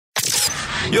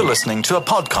You're listening to a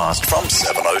podcast from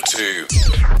 702.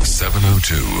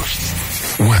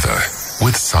 702. Weather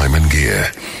with Simon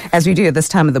Gear. As we do at this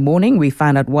time of the morning, we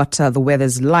find out what the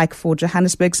weather's like for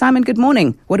Johannesburg. Simon, good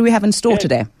morning. What do we have in store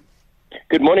today?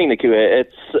 Good morning, Nikua.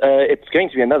 It's going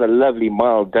to be another lovely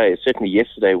mild day. Certainly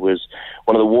yesterday was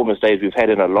one of the warmest days we've had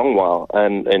in a long while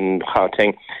in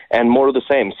Gauteng, and more of the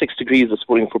same. 6 degrees this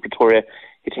morning for Pretoria,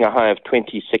 hitting a high of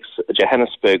 26,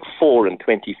 Johannesburg 4 and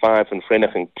 25, and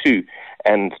Vereeniging 2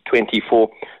 and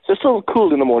 24. So still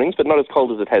cool in the mornings, but not as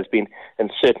cold as it has been,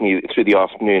 and certainly through the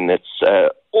afternoon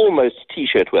it's almost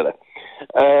T-shirt weather.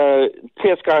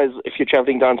 Clear skies if you're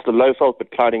travelling down to the Lowveld,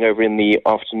 but clouding over in the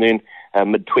afternoon.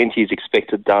 Mid-20s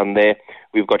expected down there.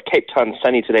 We've got Cape Town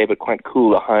sunny today, but quite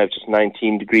cool, a high of just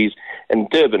 19 degrees. And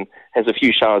Durban has a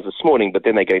few showers this morning, but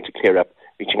then they're going to clear up,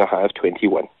 reaching a high of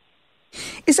 21.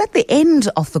 Is that the end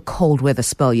of the cold weather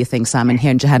spell, you think, Simon,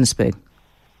 here in Johannesburg?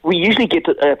 We usually get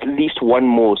at least one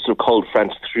more sort of cold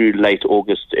front through late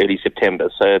August, early September.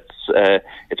 So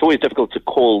it's always difficult to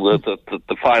call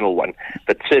the final one.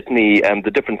 But certainly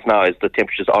the difference now is the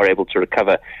temperatures are able to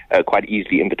recover quite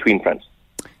easily in between fronts.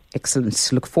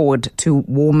 Excellent. Look forward to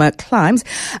warmer climes.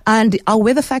 And our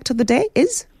weather fact of the day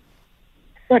is?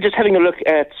 Just having a look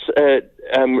at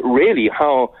really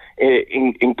how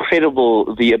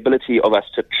incredible the ability of us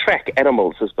to track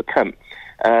animals has become,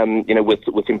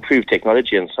 with improved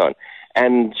technology and so on.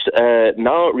 And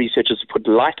now researchers have put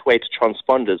lightweight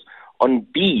transponders on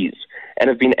bees and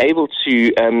have been able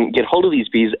to get hold of these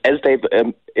bees as they've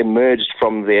emerged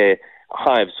from their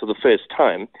hives for the first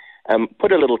time.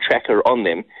 Put a little tracker on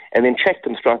them, and then track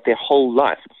them throughout their whole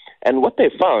life. And what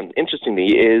they've found,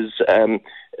 interestingly, is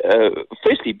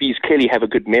firstly, bees clearly have a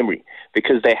good memory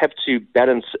because they have to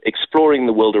balance exploring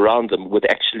the world around them with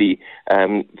actually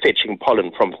fetching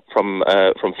pollen from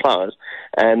flowers,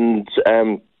 and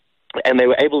they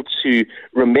were able to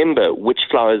remember which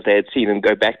flowers they had seen and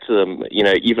go back to them,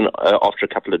 even after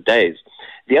a couple of days.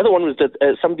 The other one was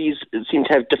that some bees seem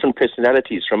to have different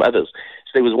personalities from others.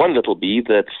 So there was one little bee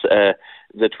that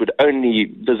would only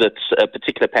visit a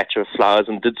particular patch of flowers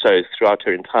and did so throughout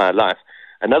her entire life.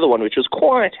 Another one which was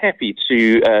quite happy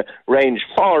to range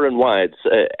far and wide,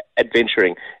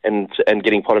 adventuring and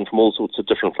getting pollen from all sorts of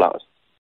different flowers.